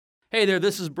Hey there,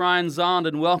 this is Brian Zond,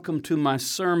 and welcome to my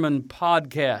sermon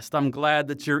podcast. I'm glad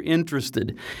that you're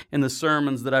interested in the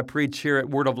sermons that I preach here at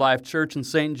Word of Life Church in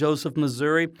St. Joseph,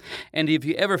 Missouri. And if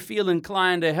you ever feel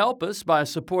inclined to help us by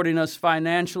supporting us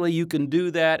financially, you can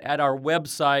do that at our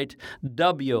website,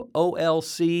 wolc.com.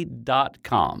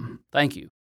 Thank you.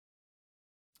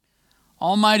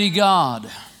 Almighty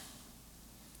God,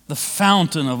 the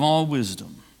fountain of all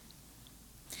wisdom,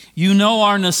 you know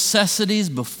our necessities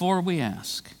before we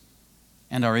ask,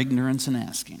 and our ignorance in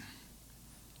asking.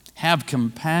 Have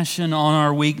compassion on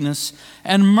our weakness,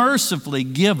 and mercifully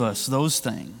give us those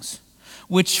things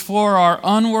which for our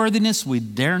unworthiness we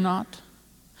dare not,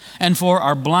 and for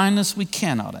our blindness we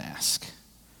cannot ask,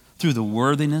 through the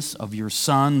worthiness of your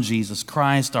Son, Jesus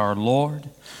Christ our Lord,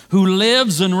 who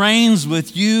lives and reigns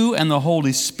with you and the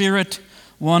Holy Spirit,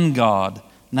 one God,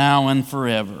 now and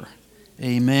forever.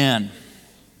 Amen.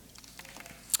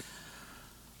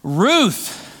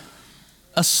 Ruth,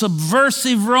 a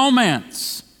subversive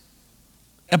romance.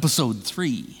 Episode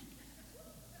 3,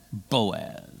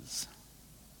 Boaz.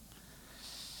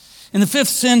 In the 5th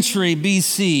century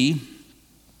BC,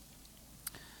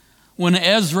 when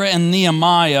Ezra and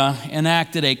Nehemiah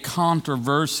enacted a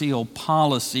controversial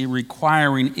policy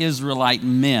requiring Israelite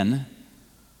men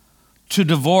to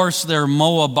divorce their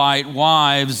Moabite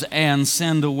wives and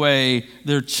send away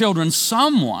their children,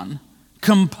 someone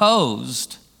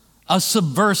composed a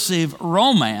subversive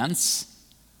romance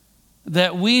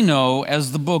that we know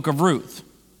as the book of Ruth.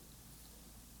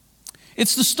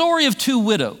 It's the story of two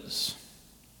widows,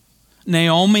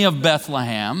 Naomi of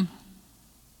Bethlehem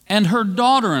and her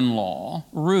daughter-in-law,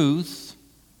 Ruth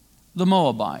the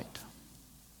Moabite.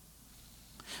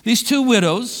 These two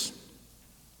widows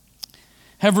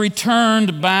have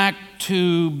returned back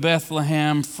to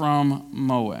Bethlehem from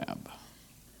Moab.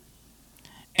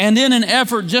 And in an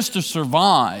effort just to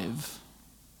survive,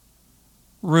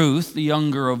 Ruth, the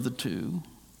younger of the two,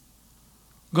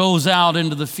 goes out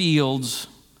into the fields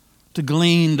to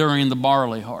glean during the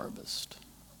barley harvest.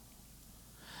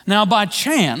 Now, by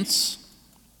chance,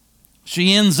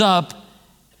 she ends up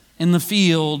in the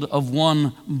field of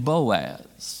one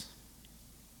Boaz.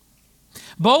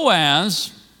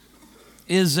 Boaz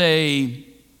is a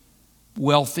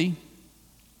wealthy,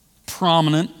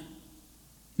 prominent,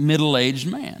 middle-aged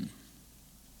man,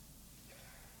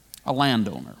 a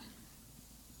landowner.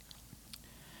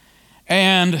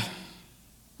 And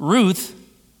Ruth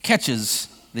catches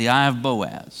the eye of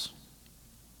Boaz,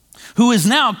 who is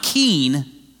now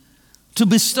keen to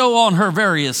bestow on her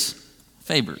various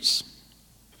favors.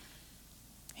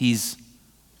 He's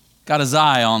got his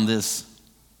eye on this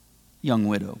young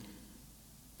widow.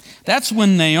 That's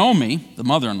when Naomi, the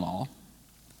mother-in-law,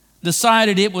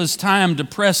 decided it was time to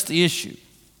press the issue.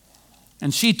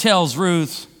 And she tells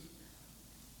Ruth,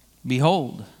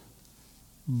 "Behold,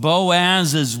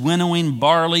 Boaz is winnowing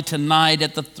barley tonight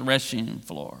at the threshing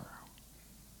floor."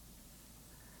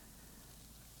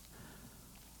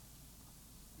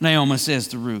 Naomi says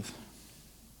to Ruth,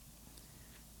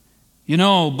 "You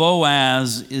know,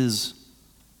 Boaz is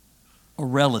a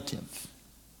relative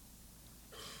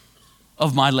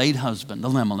of my late husband,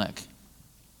 Elimelech.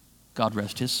 God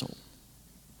rest his soul.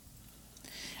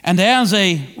 And as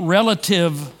a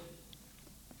relative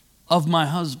of my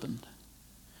husband,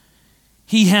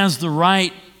 he has the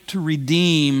right to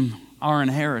redeem our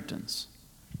inheritance.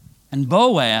 And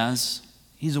Boaz,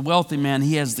 he's a wealthy man,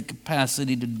 he has the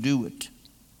capacity to do it.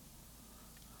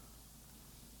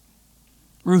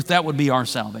 Ruth, that would be our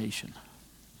salvation.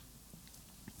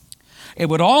 It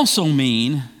would also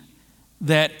mean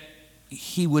that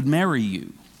he would marry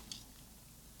you,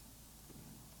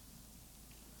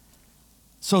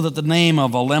 so that the name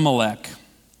of Elimelech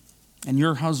and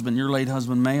your husband, your late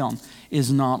husband Maon,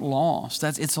 is not lost.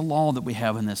 It's a law that we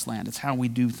have in this land. It's how we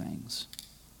do things."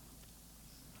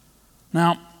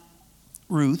 Now,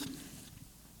 Ruth,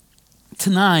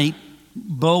 tonight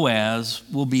Boaz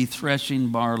will be threshing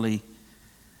barley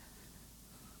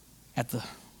at the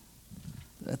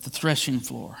threshing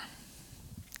floor.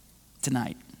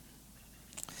 Tonight.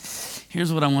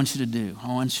 Here's what I want you to do. I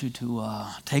want you to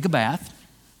take a bath.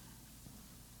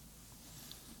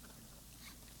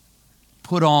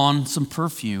 Put on some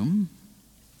perfume.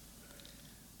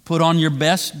 Put on your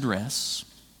best dress.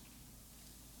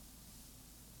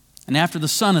 And after the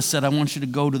sun is set, I want you to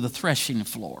go to the threshing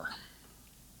floor.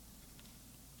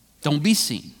 Don't be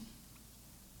seen.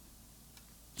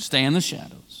 Stay in the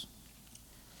shadows.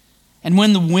 And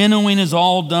when the winnowing is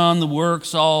all done, the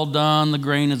work's all done, the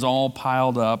grain is all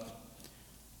piled up,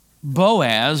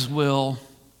 Boaz will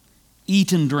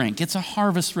eat and drink. It's a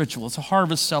harvest ritual. It's a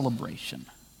harvest celebration.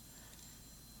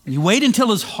 And you wait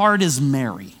until his heart is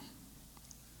merry.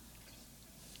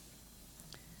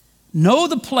 Know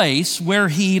the place where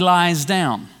he lies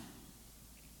down,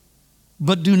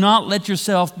 but do not let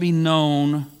yourself be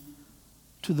known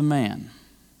to the man.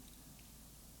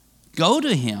 Go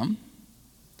to him,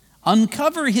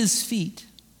 uncover his feet,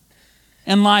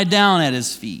 and lie down at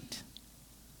his feet.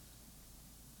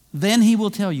 Then he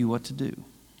will tell you what to do.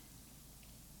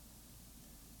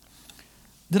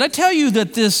 Did I tell you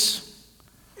that this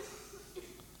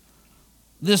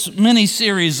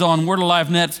mini-series on Word of Life,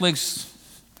 Netflix,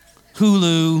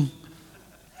 Hulu,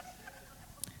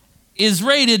 is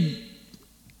rated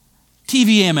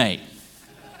TVMA?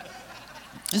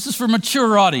 This is for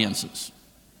mature audiences.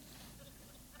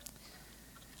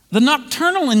 The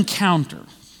nocturnal encounter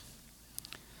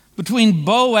between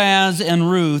Boaz and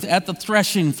Ruth at the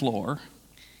threshing floor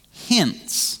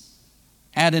hints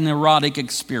at an erotic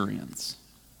experience.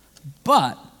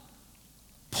 But,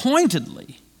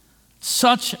 pointedly,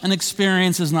 such an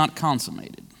experience is not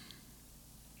consummated.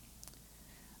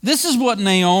 This is what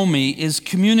Naomi is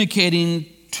communicating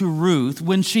to Ruth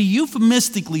when she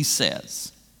euphemistically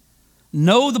says,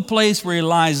 know the place where he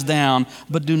lies down,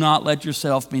 but do not let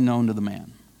yourself be known to the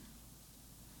man.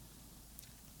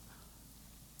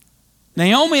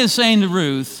 Naomi is saying to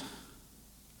Ruth,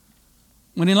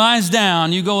 when he lies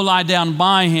down, you go lie down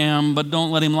by him, but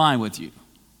don't let him lie with you.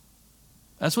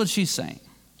 That's what she's saying.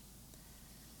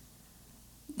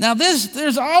 Now,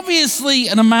 there's obviously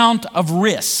an amount of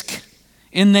risk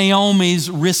in Naomi's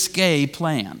risque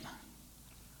plan.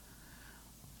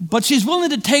 But she's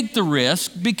willing to take the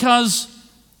risk because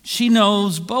she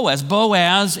knows Boaz.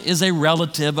 Boaz is a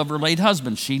relative of her late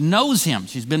husband. She knows him.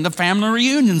 She's been to family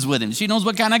reunions with him. She knows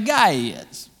what kind of guy he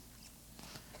is.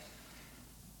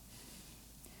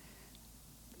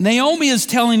 Naomi is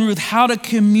telling Ruth how to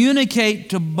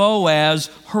communicate to Boaz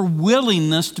her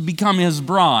willingness to become his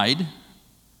bride,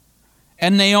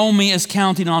 and Naomi is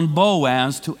counting on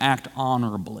Boaz to act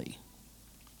honorably.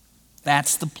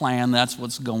 That's the plan. That's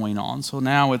what's going on. So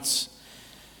now it's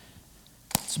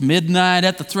midnight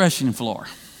at the threshing floor.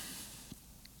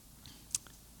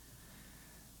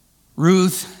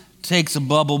 Ruth takes a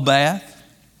bubble bath,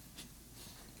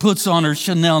 puts on her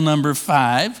Chanel No.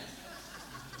 5,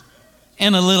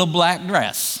 and a little black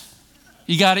dress.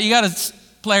 You got to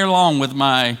play along with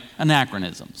my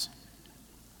anachronisms.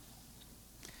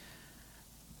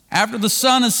 After the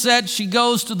sun is set, she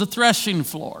goes to the threshing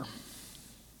floor.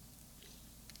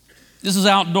 This is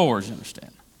outdoors, you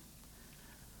understand.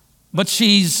 But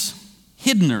she's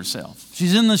hidden herself.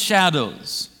 She's in the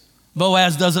shadows.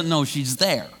 Boaz doesn't know she's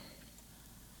there.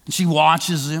 And she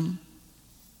watches him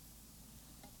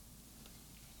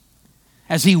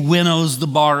as he winnows the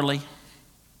barley.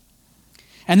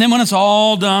 And then when it's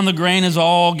all done, the grain is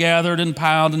all gathered and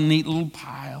piled in neat little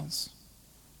piles.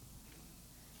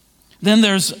 Then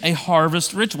there's a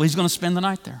harvest ritual. He's going to spend the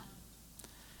night there.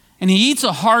 And he eats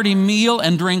a hearty meal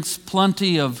and drinks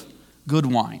plenty of good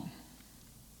wine.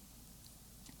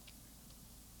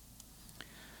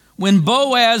 When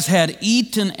Boaz had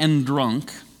eaten and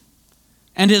drunk,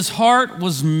 and his heart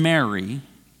was merry,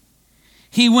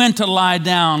 he went to lie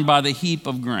down by the heap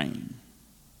of grain.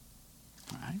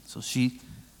 All right, so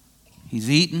he's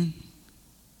eaten,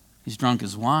 he's drunk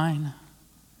his wine,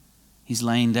 he's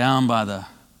laying down by the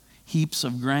heaps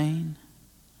of grain.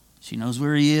 She knows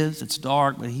where he is. It's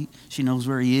dark, but she knows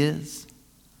where he is.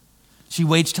 She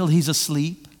waits till he's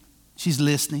asleep. She's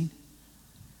listening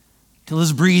till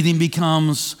his breathing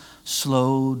becomes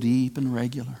slow, deep, and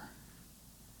regular.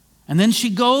 And then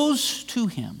she goes to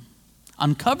him,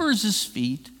 uncovers his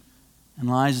feet, and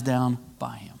lies down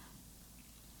by him.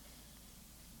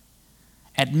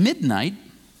 At midnight,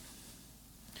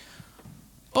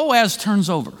 Boaz turns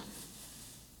over.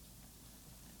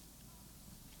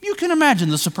 You can imagine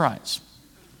the surprise.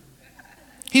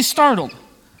 He's startled.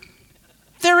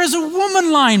 There is a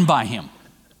woman lying by him.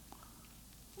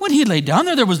 When he lay down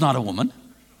there was not a woman.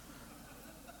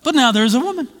 But now there's a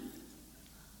woman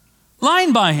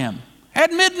lying by him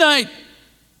at midnight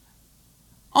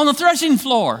on the threshing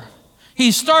floor.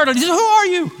 He's startled. He says, "Who are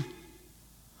you?"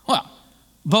 Well,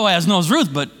 Boaz knows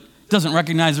Ruth, but doesn't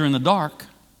recognize her in the dark.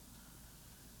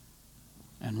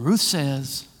 And Ruth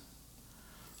says,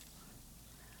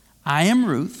 "I am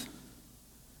Ruth,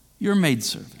 your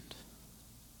maidservant."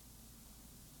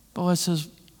 Boaz says,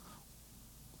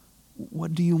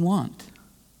 "What do you want?"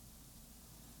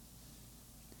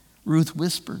 Ruth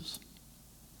whispers,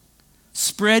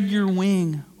 "Spread your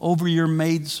wing over your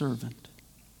maidservant,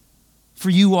 for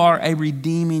you are a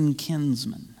redeeming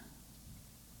kinsman."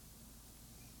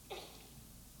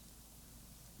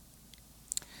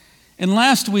 In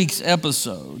last week's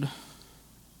episode,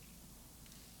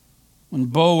 when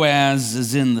Boaz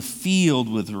is in the field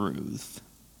with Ruth,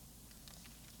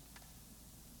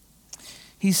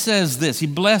 he says this. He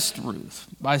blessed Ruth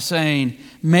by saying,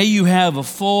 "May you have a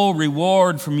full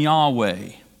reward from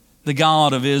Yahweh, the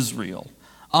God of Israel,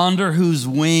 under whose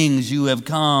wings you have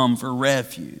come for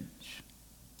refuge."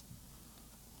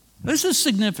 This is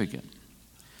significant.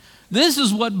 This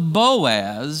is what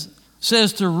Boaz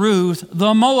says to Ruth,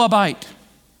 the Moabite.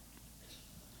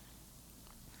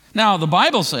 Now, the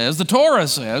Bible says, the Torah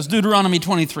says, Deuteronomy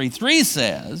 23:3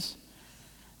 says,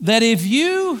 that if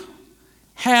you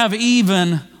have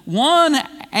even one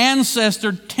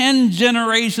ancestor 10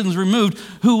 generations removed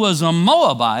who was a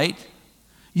Moabite,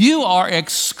 you are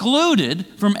excluded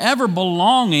from ever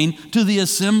belonging to the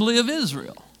assembly of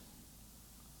Israel.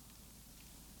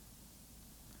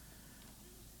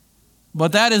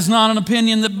 But that is not an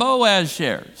opinion that Boaz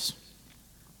shares.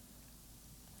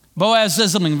 Boaz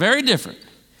says something very different.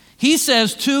 He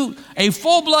says to a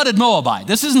full-blooded Moabite,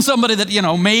 this isn't somebody that,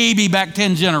 maybe back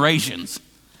 10 generations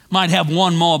might have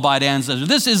one Moabite ancestor.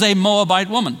 This is a Moabite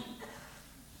woman.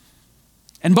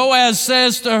 And Boaz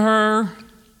says to her,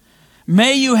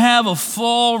 "May you have a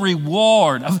full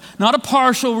reward," not a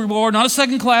partial reward, not a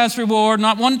second-class reward,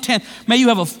 not 1/10. May you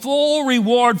have a full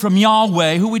reward from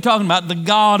Yahweh, who are we talking about? The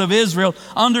God of Israel,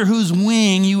 under whose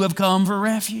wing you have come for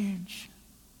refuge.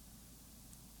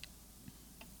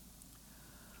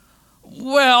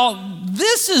 Well,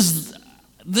 this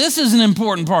is an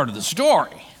important part of the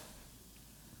story.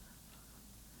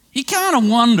 You kind of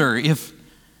wonder if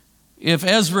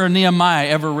Ezra and Nehemiah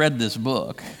ever read this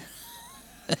book.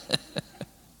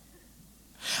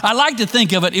 I like to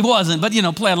think of it, it wasn't, but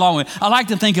play along with it. I like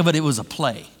to think of it, it was a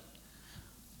play.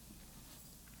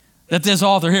 That this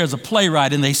author here is a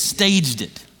playwright and they staged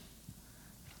it.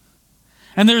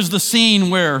 And there's the scene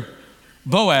where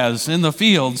Boaz in the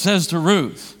field says to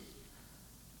Ruth,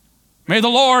 "May the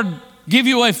Lord give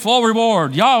you a full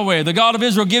reward. Yahweh, the God of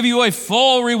Israel, give you a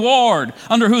full reward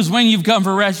under whose wing you've come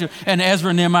for refuge." And Ezra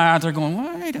and Nehemiah out there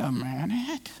going, "Wait a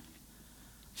minute.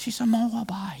 She's a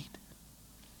Moabite."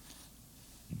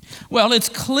 Well, it's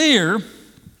clear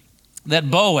that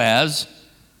Boaz,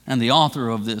 and the author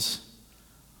of this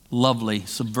lovely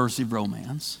subversive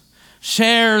romance,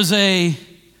 shares a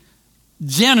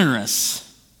generous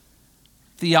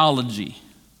theology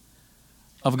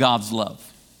of God's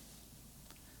love.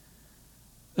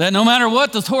 That no matter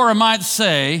what the Torah might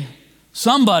say,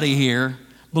 somebody here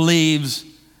believes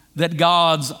that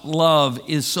God's love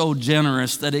is so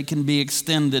generous that it can be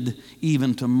extended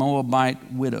even to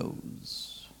Moabite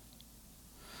widows.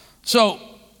 So,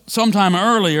 sometime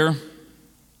earlier,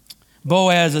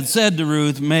 Boaz had said to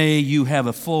Ruth, "May you have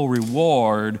a full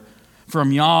reward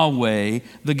from Yahweh,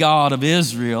 the God of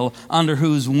Israel, under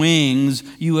whose wings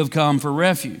you have come for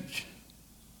refuge."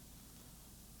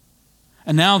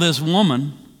 And now this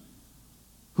woman,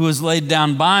 who is laid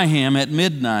down by him at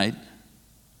midnight,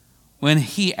 when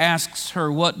he asks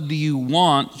her, "What do you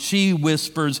want?" she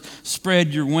whispers,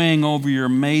 "Spread your wing over your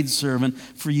maidservant,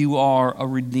 for you are a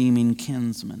redeeming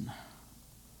kinsman."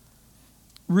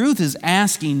 Ruth is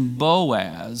asking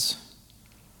Boaz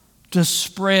to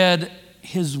spread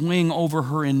his wing over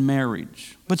her in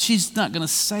marriage. But she's not going to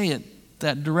say it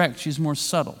that direct. She's more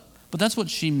subtle. But that's what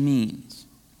she means.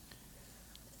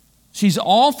 She's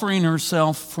offering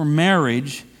herself for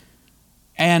marriage,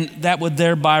 and that would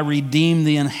thereby redeem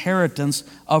the inheritance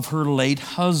of her late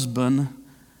husband,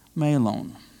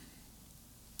 Mahlon.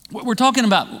 We're talking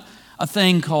about a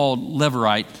thing called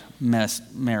Levirate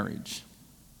marriage.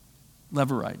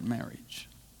 Levirate marriage.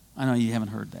 I know you haven't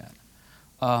heard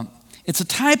that. It's a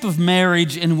type of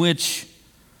marriage in which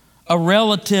a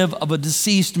relative of a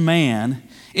deceased man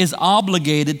is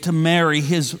obligated to marry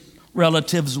his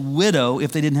relative's widow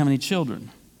if they didn't have any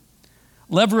children.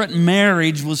 Levirate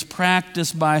marriage was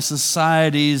practiced by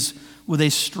societies with a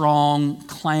strong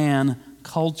clan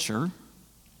culture,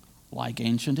 like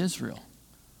ancient Israel.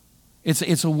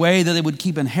 It's a way that they would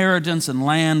keep inheritance and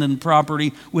land and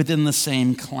property within the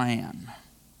same clan.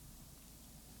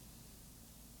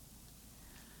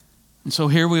 And so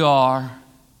here we are,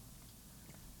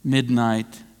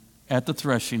 midnight, at the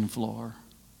threshing floor.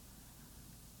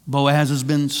 Boaz has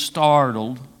been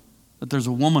startled that there's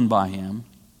a woman by him,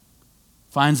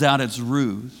 finds out it's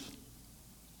Ruth.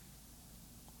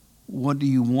 "What do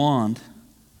you want?"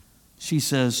 She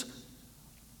says,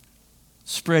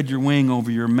 "Spread your wing over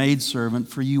your maidservant,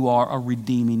 for you are a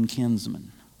redeeming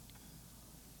kinsman."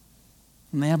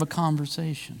 And they have a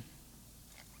conversation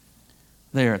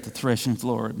there at the threshing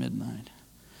floor at midnight.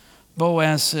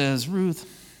 Boaz says, "Ruth,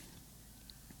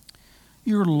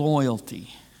 your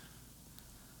loyalty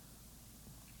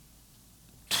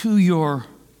to your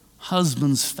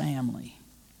husband's family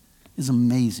is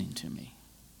amazing to me.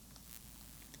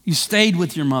 You stayed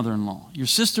with your mother-in-law. Your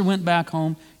sister went back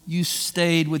home. You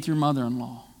stayed with your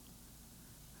mother-in-law.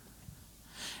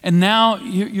 And now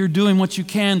you're doing what you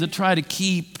can to try to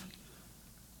keep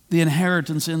the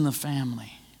inheritance in the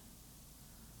family.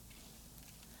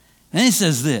 Then he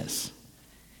says this.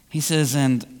 He says,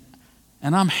 and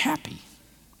I'm happy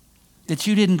that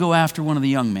you didn't go after one of the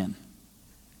young men.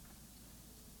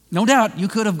 No doubt you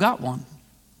could have got one.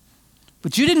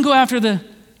 But you didn't go after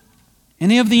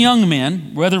any of the young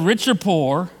men, whether rich or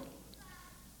poor,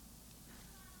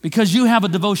 because you have a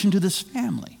devotion to this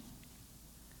family.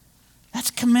 That's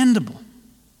commendable.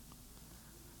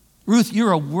 Ruth,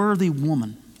 you're a worthy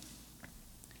woman.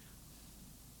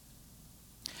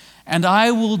 And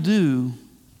I will do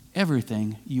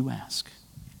everything you ask.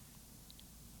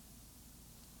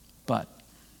 But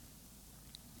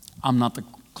I'm not the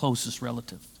closest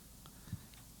relative.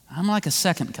 I'm like a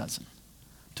second cousin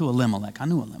to Elimelech. I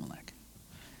knew Elimelech.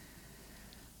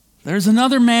 There's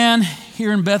another man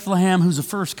here in Bethlehem who's a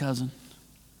first cousin,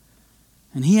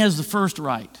 and he has the first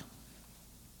right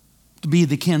to be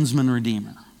the kinsman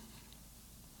redeemer.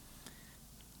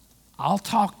 I'll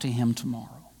talk to him tomorrow.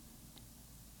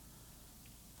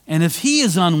 And if he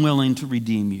is unwilling to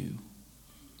redeem you,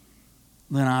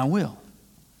 then I will.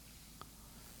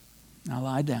 Now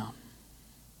lie down.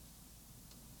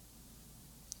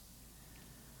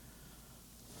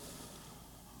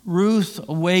 Ruth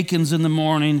awakens in the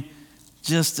morning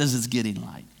just as it's getting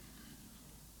light.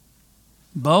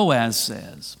 Boaz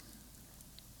says,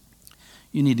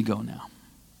 you need to go now.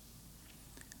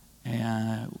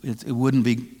 And it wouldn't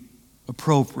be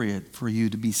appropriate for you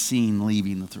to be seen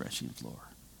leaving the threshing floor.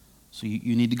 So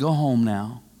you need to go home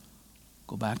now.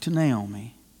 Go back to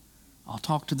Naomi. I'll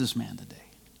talk to this man today.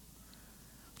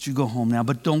 But you go home now,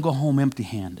 but don't go home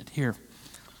empty-handed. Here,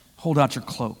 hold out your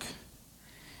cloak.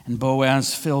 And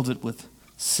Boaz filled it with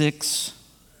 6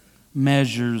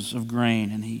 measures of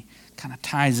grain, and he kind of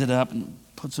ties it up and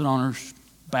puts it on her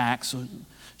back so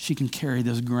she can carry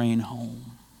this grain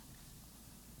home.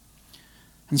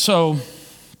 And so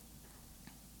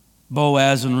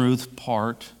Boaz and Ruth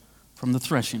part from the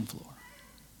threshing floor.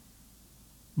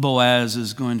 Boaz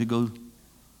is going to go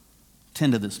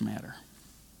tend to this matter.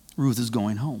 Ruth is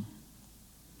going home.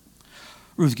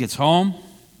 Ruth gets home.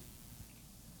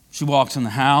 She walks in the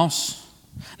house.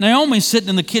 Naomi's sitting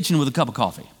in the kitchen with a cup of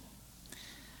coffee.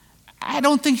 I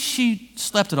don't think she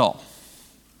slept at all.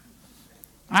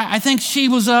 I think she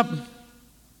was up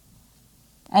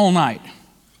all night.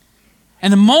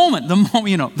 And the moment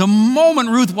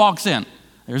Ruth walks in,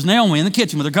 there's Naomi in the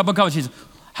kitchen with her cup of coffee. She says,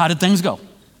 how did things go?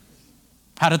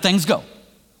 How did things go?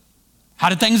 How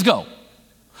did things go?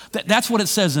 That's what it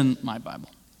says in my Bible.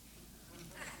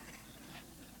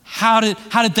 How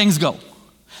did things go?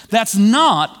 That's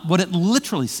not what it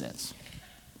literally says.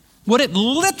 What it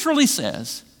literally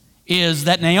says is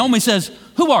that Naomi says,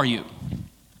 who are you?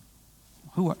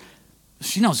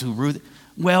 She knows who Ruth.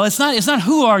 Well, it's not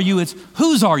who are you, it's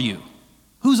whose are you?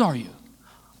 Whose are you?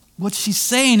 What she's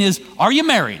saying is, are you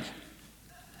married?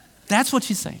 That's what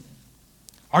she's saying.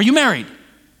 Are you married?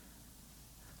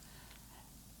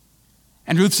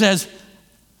 And Ruth says,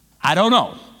 I don't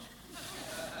know.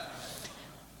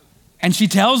 And she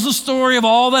tells the story of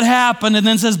all that happened and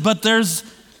then says, but there's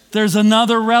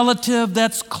another relative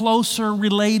that's closer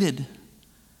related.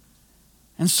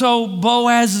 And so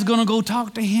Boaz is going to go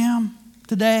talk to him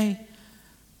today.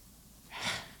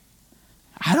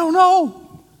 I don't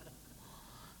know.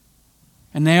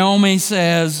 And Naomi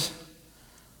says,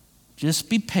 just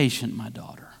be patient, my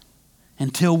daughter,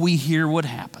 until we hear what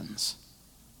happens.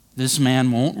 This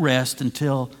man won't rest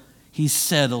until he's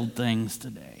settled things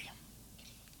today.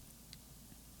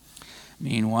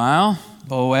 Meanwhile,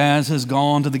 Boaz has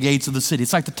gone to the gates of the city.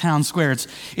 It's like the town square.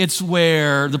 It's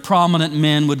where the prominent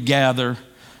men would gather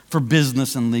for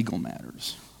business and legal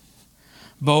matters.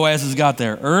 Boaz has got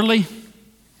there early.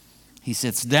 He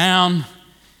sits down.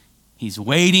 He's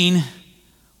waiting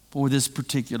for this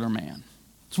particular man.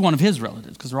 It's one of his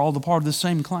relatives because they're all the part of the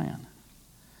same clan.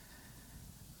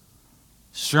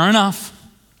 Sure enough,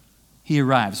 he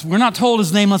arrives. We're not told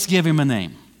his name. Let's give him a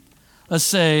name. Let's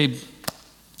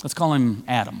call him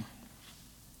Adam.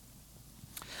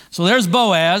 So there's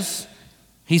Boaz.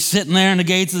 He's sitting there in the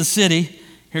gates of the city.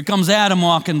 Here comes Adam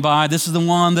walking by. This is the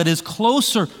one that is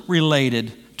closer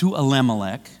related to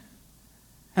Elimelech.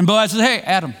 And Boaz says, hey,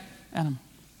 Adam,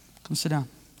 come sit down.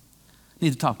 I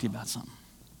need to talk to you about something.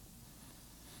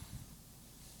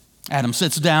 Adam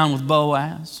sits down with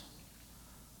Boaz.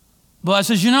 Boaz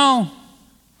says, you know,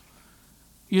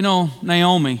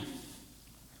 Naomi,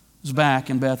 was back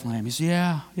in Bethlehem. He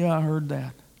said, yeah, I heard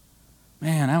that.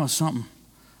 Man, that was something.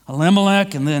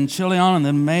 Elimelech and then Chilion and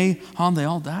then Mahon, they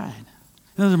all died.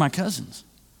 Those are my cousins.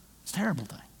 It's a terrible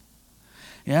thing.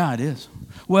 Yeah, it is.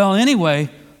 Well, anyway,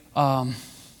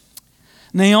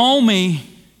 Naomi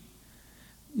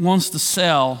wants to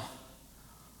sell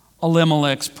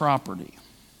Elimelech's property.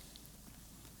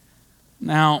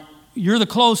 Now, you're the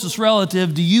closest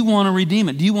relative. Do you want to redeem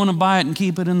it? Do you want to buy it and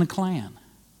keep it in the clan?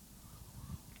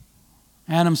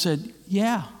 Adam said,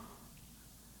 yeah,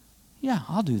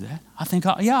 I'll do that.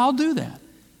 I'll do that.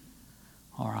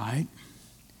 All right.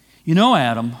 You know,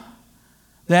 Adam,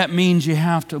 that means you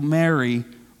have to marry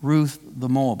Ruth the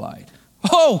Moabite.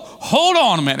 Oh, hold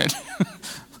on a minute.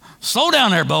 Slow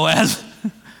down there, Boaz.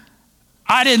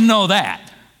 I didn't know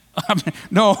that. I mean,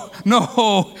 no,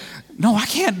 I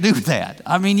can't do that.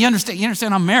 I mean, you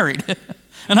understand I'm married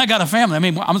and I got a family. I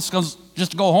mean, I'm just going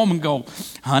to go home and go,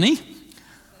 honey,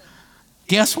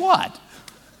 guess what?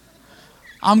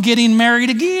 I'm getting married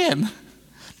again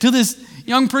to this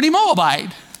young, pretty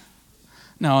Moabite.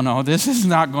 No, this is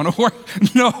not going to work.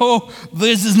 No,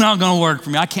 this is not going to work for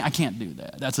me. I can't do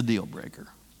that. That's a deal breaker.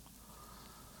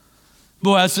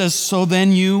 Boaz says, so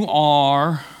then you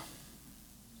are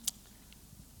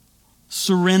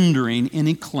surrendering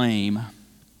any claim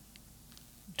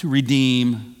to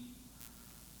redeem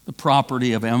the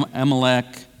property of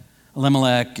Elimelech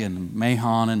and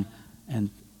Mahon and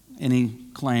any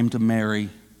claim to marry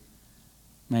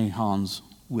Mahon's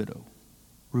widow,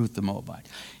 Ruth the Moabite.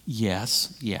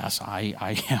 Yes,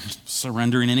 I am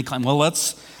surrendering any claim. Well,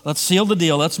 let's seal the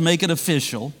deal. Let's make it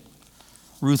official.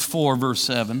 Ruth 4, verse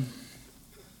 7.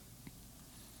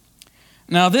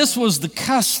 Now, this was the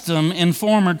custom in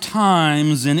former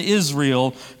times in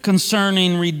Israel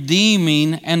concerning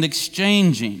redeeming and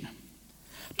exchanging.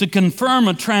 To confirm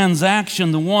a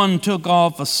transaction, the one took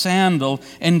off a sandal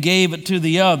and gave it to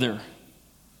the other.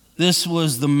 This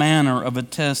was the manner of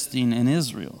attesting in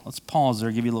Israel. Let's pause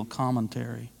there, give you a little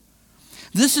commentary.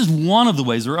 This is one of the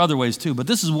ways, there are other ways too, but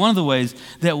this is one of the ways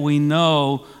that we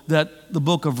know that the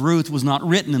book of Ruth was not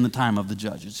written in the time of the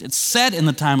Judges. It's said in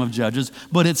the time of Judges,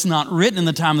 but it's not written in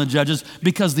the time of the Judges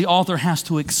because the author has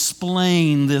to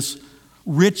explain this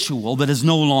ritual that is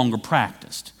no longer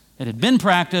practiced. It had been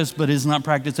practiced, but is not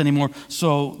practiced anymore,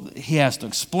 so he has to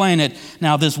explain it.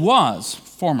 Now, this was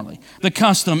formerly the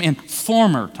custom in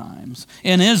former times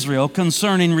in Israel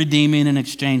concerning redeeming and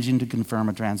exchanging to confirm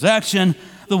a transaction.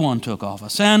 The one took off a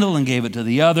sandal and gave it to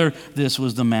the other. This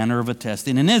was the manner of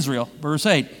attesting in Israel. Verse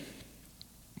 8.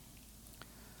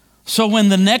 So when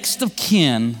the next of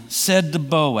kin said to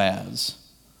Boaz,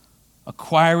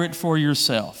 acquire it for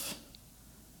yourself,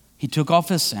 he took off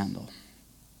his sandal.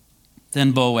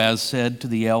 Then Boaz said to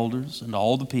the elders and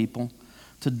all the people,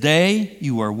 today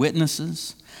you are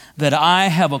witnesses that I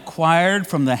have acquired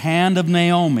from the hand of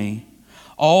Naomi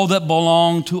all that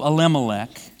belonged to Elimelech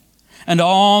and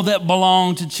all that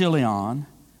belonged to Chilion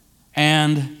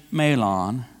and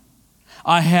Mahlon.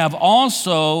 I have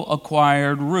also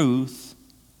acquired Ruth,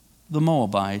 the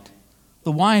Moabite,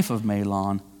 the wife of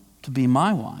Mahlon, to be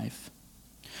my wife,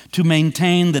 to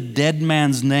maintain the dead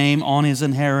man's name on his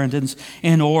inheritance,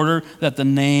 in order that the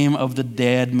name of the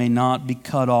dead may not be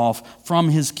cut off from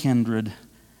his kindred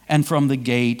and from the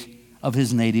gate of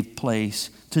his native place.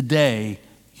 Today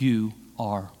you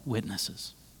are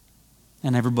witnesses.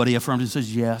 And everybody affirms and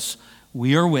says, yes,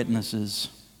 we are witnesses.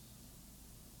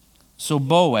 So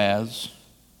Boaz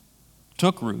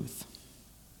took Ruth,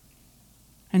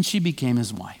 and she became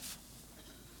his wife.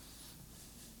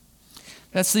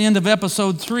 That's the end of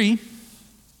episode 3.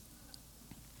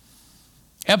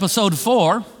 Episode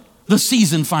 4, the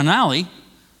season finale.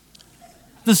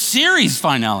 The series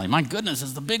finale, my goodness,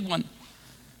 is the big one,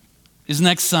 is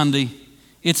next Sunday.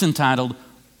 It's entitled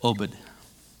Obed.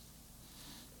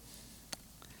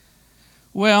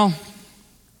 Well,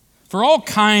 for all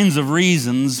kinds of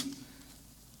reasons,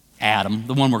 Adam,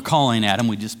 the one we're calling Adam,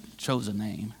 we just chose a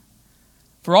name.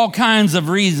 For all kinds of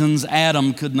reasons,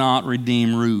 Adam could not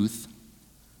redeem Ruth.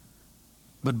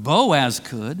 But Boaz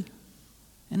could,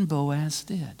 and Boaz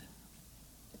did.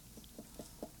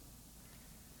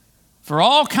 For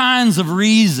all kinds of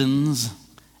reasons,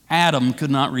 Adam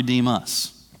could not redeem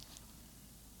us.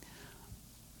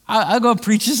 I'll go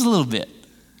preach just a little bit.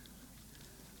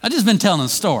 I've just been telling a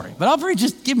story, but I'll preach,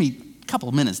 just give me a couple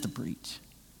of minutes to preach.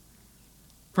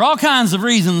 For all kinds of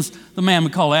reasons, the man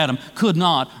we call Adam could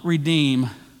not redeem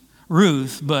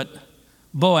Ruth, but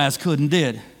Boaz could and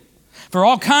did. For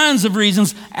all kinds of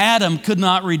reasons, Adam could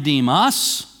not redeem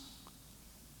us,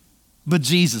 but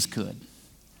Jesus could,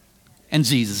 and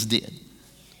Jesus did.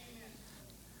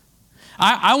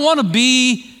 I want to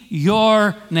be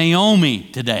your Naomi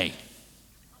today.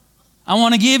 I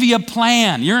want to give you a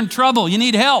plan. You're in trouble. You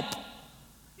need help.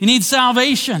 You need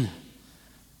salvation.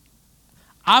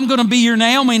 I'm going to be your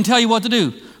Naomi and tell you what to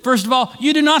do. First of all,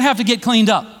 you do not have to get cleaned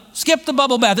up. Skip the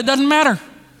bubble bath. It doesn't matter.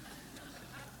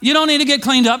 You don't need to get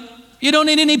cleaned up. You don't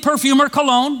need any perfume or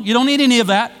cologne. You don't need any of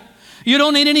that. You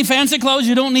don't need any fancy clothes.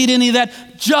 You don't need any of that.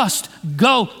 Just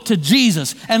go to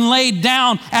Jesus and lay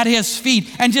down at his feet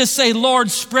and just say, Lord,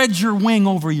 spread your wing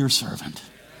over your servant.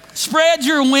 Spread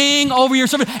your wing over your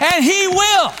servant. And he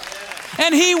will.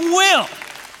 And he will.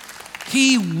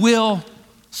 He will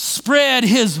spread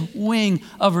his wing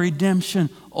of redemption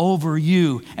over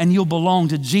you. And you'll belong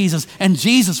to Jesus. And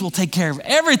Jesus will take care of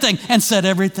everything and set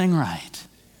everything right.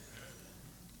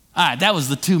 All right, that was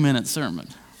the 2-minute sermon.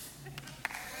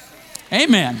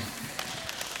 Amen.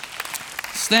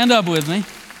 Stand up with me.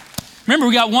 Remember,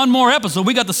 we got one more episode.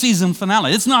 We got the season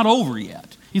finale. It's not over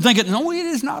yet. You think, no, it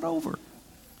is not over.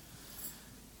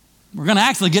 We're going to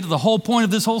actually get to the whole point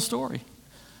of this whole story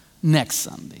next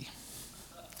Sunday.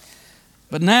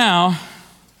 But now,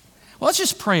 well, let's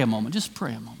just pray a moment. Just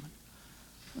pray a moment.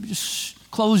 Maybe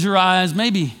just close your eyes.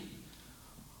 Maybe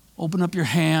open up your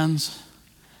hands.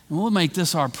 And we'll make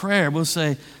this our prayer. We'll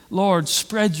say, Lord,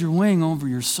 spread your wing over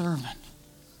your servant.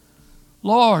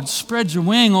 Lord, spread your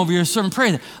wing over your servant.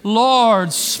 Pray that.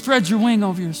 Lord, spread your wing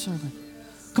over your servant.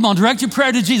 Come on, direct your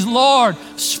prayer to Jesus. Lord,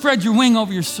 spread your wing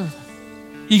over your servant.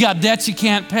 You got debts you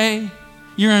can't pay.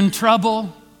 You're in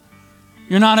trouble.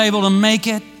 You're not able to make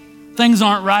it. Things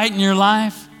aren't right in your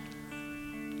life.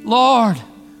 Lord,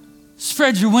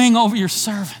 spread your wing over your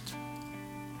servant.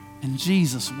 And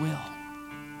Jesus will.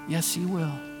 Yes, he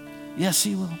will. Yes,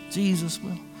 he will. Jesus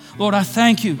will. Lord, I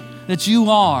thank you that you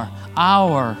are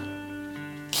our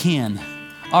kin,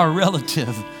 our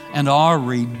relative, and our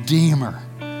Redeemer.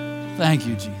 Thank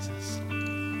you, Jesus.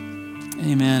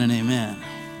 Amen and amen.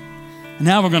 And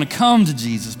now we're going to come to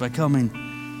Jesus by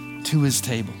coming to his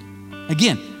table.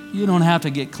 Again, you don't have to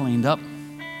get cleaned up.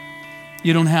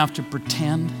 You don't have to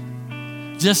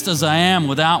pretend. Just as I am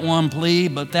without one plea,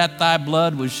 but that thy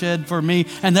blood was shed for me,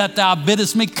 and that thou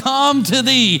biddest me come to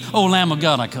thee, O Lamb of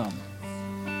God, I come.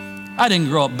 I didn't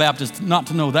grow up Baptist not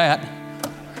to know that.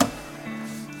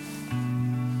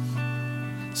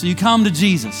 So you come to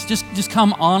Jesus. Just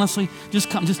come honestly. Just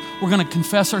come. We're going to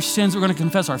confess our sins. We're going to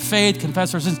confess our faith,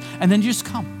 confess our sins, and then just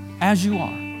come as you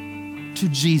are to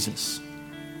Jesus.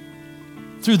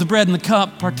 Through the bread and the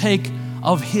cup, partake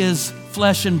of his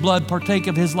flesh and blood, partake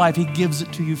of his life. He gives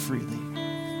it to you freely.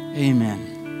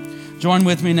 Amen. Join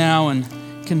with me now in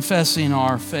confessing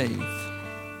our faith.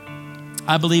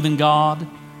 I believe in God,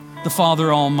 the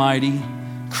Father Almighty,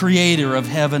 creator of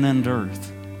heaven and earth.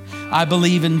 I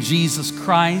believe in Jesus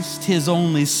Christ, his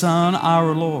only Son,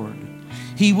 our Lord.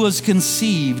 He was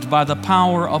conceived by the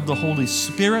power of the Holy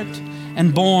Spirit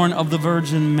and born of the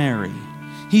Virgin Mary.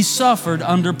 He suffered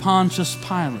under Pontius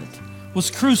Pilate, was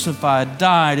crucified,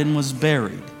 died, and was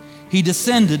buried. He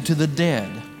descended to the dead.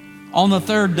 On the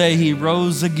third day he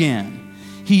rose again.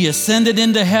 He ascended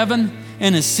into heaven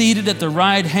and is seated at the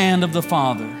right hand of the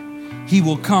Father. He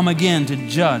will come again to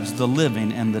judge the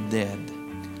living and the dead.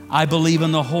 I believe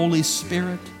in the Holy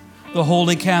Spirit, the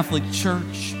Holy Catholic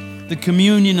Church, the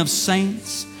communion of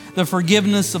saints, the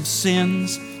forgiveness of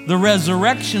sins, the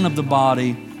resurrection of the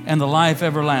body, and the life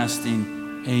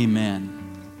everlasting. Amen.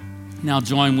 Now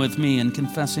join with me in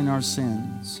confessing our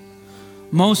sins.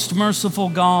 Most merciful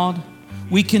God,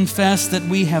 we confess that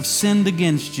we have sinned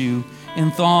against you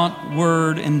in thought,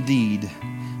 word, and deed,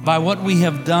 by what we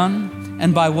have done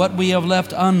and by what we have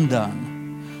left undone.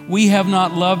 We have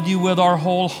not loved you with our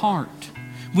whole heart.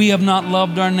 We have not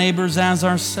loved our neighbors as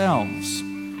ourselves.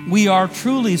 We are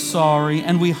truly sorry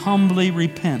and we humbly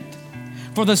repent.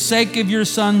 For the sake of your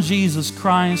Son, Jesus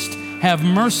Christ, have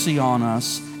mercy on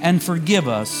us and forgive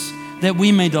us, that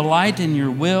we may delight in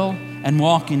your will and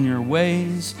walk in your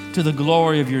ways to the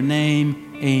glory of your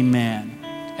name. Amen.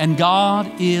 And God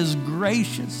is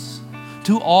gracious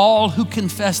to all who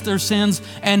confess their sins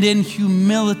and in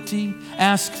humility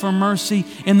ask for mercy.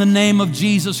 In the name of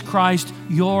Jesus Christ,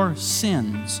 your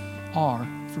sins are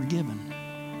forgiven.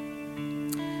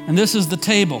 And this is the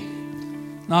table,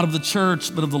 not of the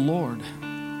church, but of the Lord.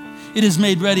 It is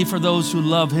made ready for those who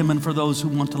love him and for those who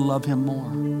want to love him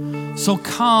more. So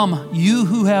come, you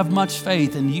who have much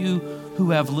faith and you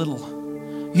who have little.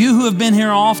 You who have been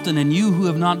here often and you who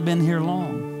have not been here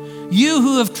long. You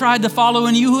who have tried to follow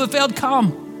and you who have failed,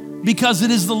 come. Because it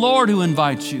is the Lord who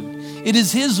invites you. It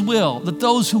is his will that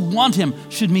those who want him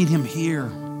should meet him here.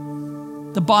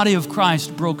 The body of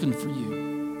Christ broken for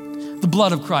you. The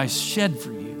blood of Christ shed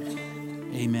for you.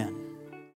 Amen.